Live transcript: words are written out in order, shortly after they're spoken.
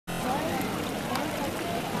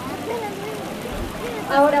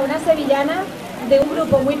ahora una sevillana de un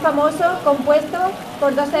grupo muy famoso compuesto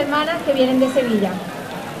por dos hermanas que vienen de Sevilla,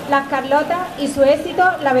 las Carlotas, y su éxito,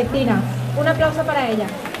 La Vecina. Un aplauso para ellas.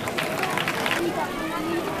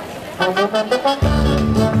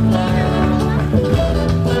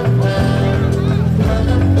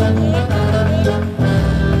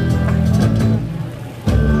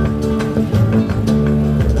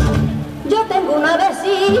 Yo tengo una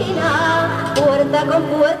vecina, puerta con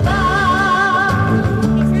puerta,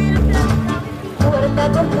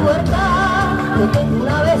 puerta con puerta. Yo tengo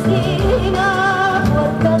una vecina,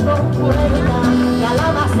 puerta con puerta, que a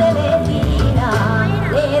la más se vecina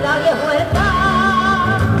le da 10 vueltas.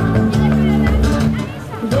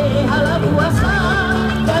 Déjala pasar,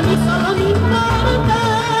 que a mí solo me importa.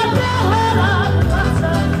 Déjala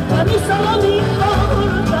pasar, que a mí solo me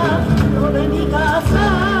importa lo de mi casa.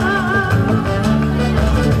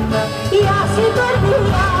 Y así todo el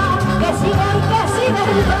día, que si voy, que si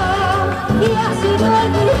vengo. Y así todo el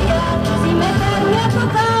día, si me tenía a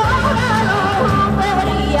tocar la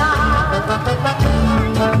lotería.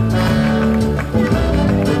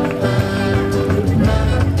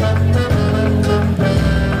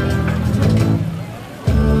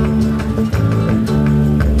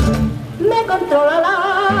 Me controla la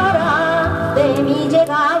hora de mi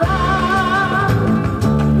llegada,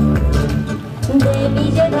 de mi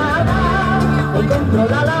llegada, me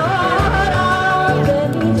controla la hora de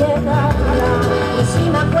mi llegada. Y si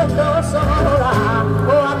me acuesto sola o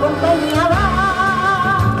acompañada,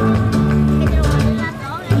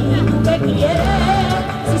 ¿y tú qué quieres?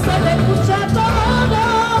 Si se te escucha todo,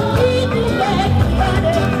 ¿y tú qué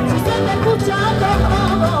quieres? Si se te escucha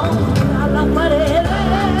todo a las paredes.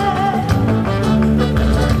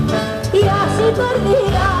 Y así todo el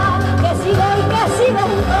día, que si voy, que si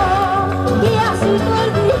vengo. Y así todo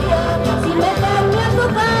el día, sin meterme a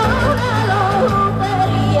tocar la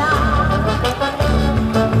lotería.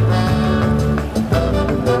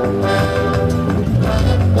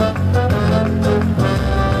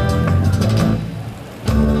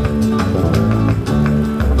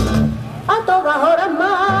 A todas horas,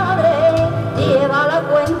 madre, lleva la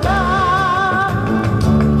cuenta.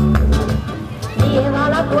 Lleva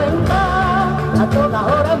la cuenta, a todas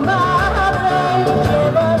horas, madre,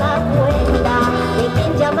 lleva la cuenta de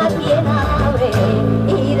quién llama, quién abre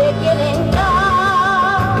y de quién entra.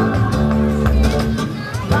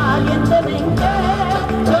 Valientemente,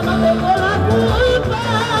 yo no tengo la culpa,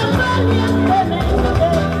 valientemente,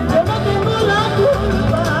 yo no tengo la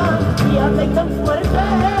culpa, y hacen tan fuerte.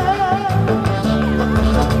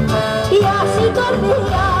 Y así todo el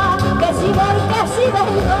día, que si voy, que si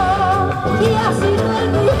vengo. Y así todo el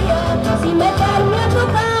día, sin meterme a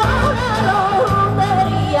tocar la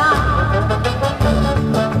lotería.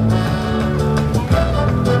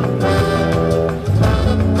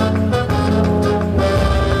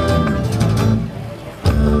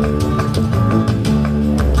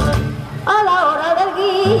 A la hora del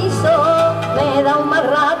guiso me da un mal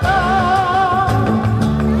rato,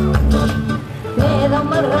 me da un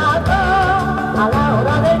mal rato. A la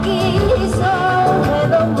hora del guiso me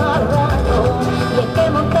da un mal rato. Y es que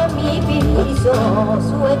monta mi piso,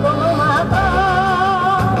 sueco